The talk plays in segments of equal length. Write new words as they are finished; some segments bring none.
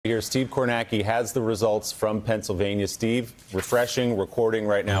here. Steve Kornacki has the results from Pennsylvania. Steve, refreshing, recording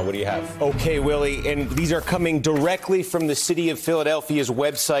right now. What do you have? Okay, Willie, and these are coming directly from the city of Philadelphia's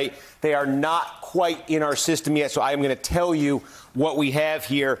website. They are not quite in our system yet, so I'm going to tell you what we have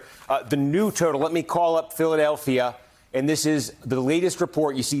here. The new total, let me call up Philadelphia, and this is the latest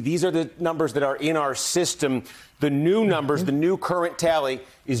report. You see, these are the numbers that are in our system. The new numbers, the new current tally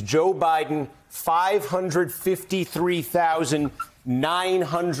is Joe Biden,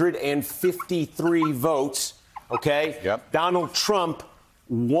 553,953 votes, okay? Yep. Donald Trump,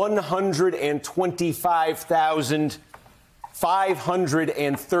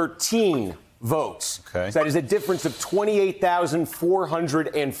 125,513 votes. Okay. So that is a difference of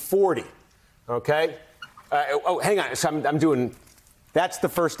 28,440, okay? Hang on. So I'm doing, that's the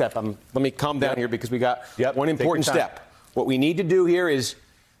first step. Let me calm down here because we got one important step. What we need to do here is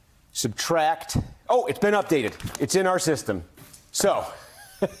subtract. Oh, it's been updated. It's in our system. So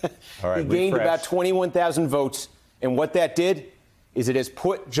All right, he gained about 21,000 votes. And what that did is it has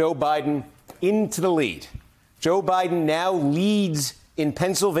put Joe Biden into the lead. Joe Biden now leads in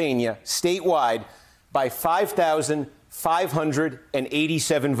Pennsylvania statewide by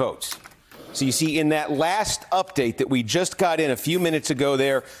 5,587 votes. So you see, in that last update that we just got in a few minutes ago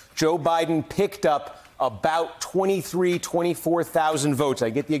there, Joe Biden picked up about 24,000 votes. I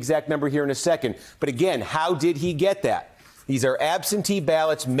get the exact number here in a second. But again, how did he get that? These are absentee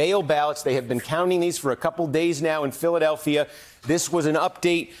ballots, mail ballots. They have been counting these for a couple days now in Philadelphia. This was an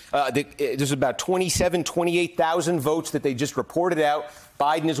update. There's about 28,000 votes that they just reported out.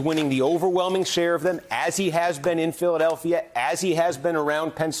 Biden is winning the overwhelming share of them, as he has been in Philadelphia, as he has been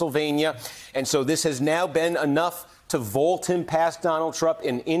around Pennsylvania. And so this has now been enough to vault him past Donald Trump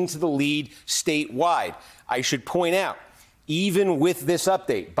and into the lead statewide. I should point out, even with this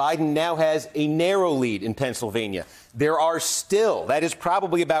update, Biden now has a narrow lead in Pennsylvania. There are still, that is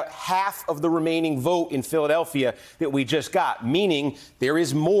probably about half of the remaining vote in Philadelphia that we just got, meaning there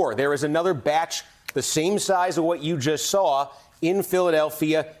is more. There is another batch the same size of what you just saw in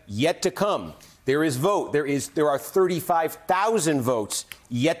Philadelphia yet to come. There is vote. There are 35,000 votes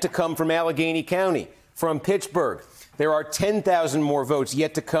yet to come from Allegheny County, from Pittsburgh. There are 10,000 more votes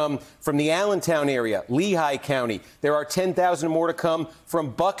yet to come from the Allentown area, Lehigh County. There are 10,000 more to come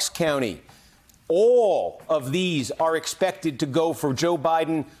from Bucks County. All of these are expected to go for Joe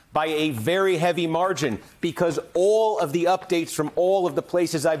Biden by a very heavy margin because all of the updates from all of the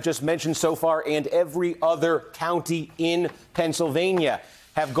places I've just mentioned so far and every other county in Pennsylvania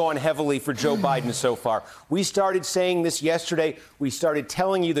have gone heavily for Joe Biden so far. We started saying this yesterday. We started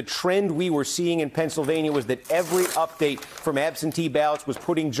telling you the trend we were seeing in Pennsylvania was that every update from absentee ballots was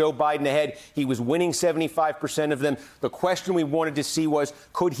putting Joe Biden ahead. He was winning 75% of them. The question we wanted to see was,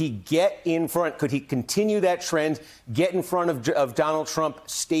 could he get in front? Could he continue that trend, get in front of Donald Trump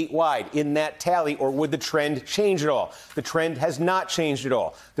statewide in that tally, or would the trend change at all? The trend has not changed at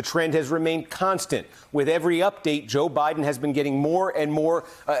all. The trend has remained constant. With every update, Joe Biden has been getting more and more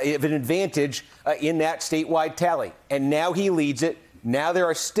of an advantage in that statewide tally. And now he leads it. Now there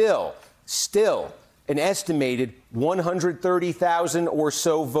are still an estimated 130,000 or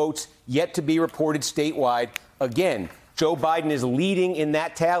so votes yet to be reported statewide. Again, Joe Biden is leading in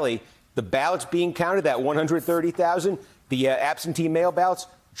that tally. The ballots being counted, that 130,000, the absentee mail ballots,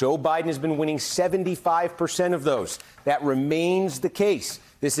 Joe Biden has been winning 75% of those. That remains the case.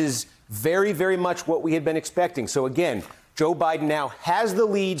 This is very, very much what we had been expecting. So again, Joe Biden now has the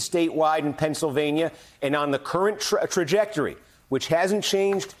lead statewide in Pennsylvania, and on the current trajectory, which hasn't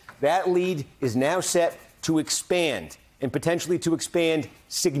changed, that lead is now set to expand, and potentially to expand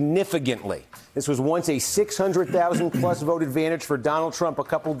significantly. This was once a 600,000 plus vote advantage for Donald Trump a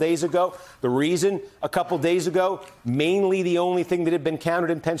couple days ago. The reason a couple days ago, mainly the only thing that had been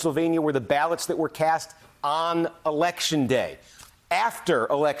counted in Pennsylvania were the ballots that were cast on Election Day. After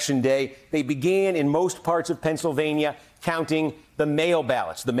Election Day, they began in most parts of Pennsylvania counting the mail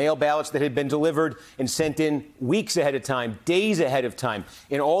ballots that had been delivered and sent in weeks ahead of time, days ahead of time.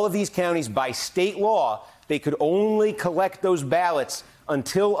 In all of these counties, by state law, they could only collect those ballots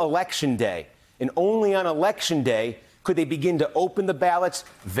until Election Day. And only on Election Day could they begin to open the ballots,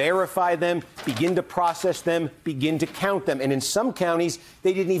 verify them, begin to process them, begin to count them. And in some counties,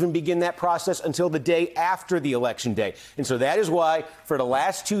 they didn't even begin that process until the day after the Election Day. And so that is why for the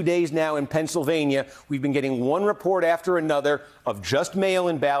last 2 days now in Pennsylvania, we've been getting one report after another of just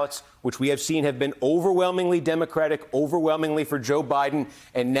mail-in ballots, which we have seen have been overwhelmingly Democratic, overwhelmingly for Joe Biden.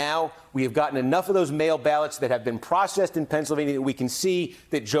 And now we have gotten enough of those mail ballots that have been processed in Pennsylvania that we can see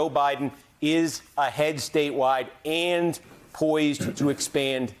that Joe Biden is ahead statewide and poised to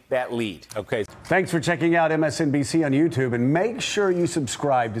expand that lead. Okay. Thanks for checking out MSNBC on YouTube, and make sure you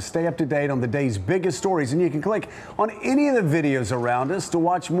subscribe to stay up to date on the day's biggest stories. And you can click on any of the videos around us to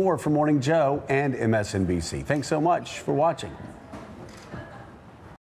watch more from Morning Joe and MSNBC. Thanks so much for watching.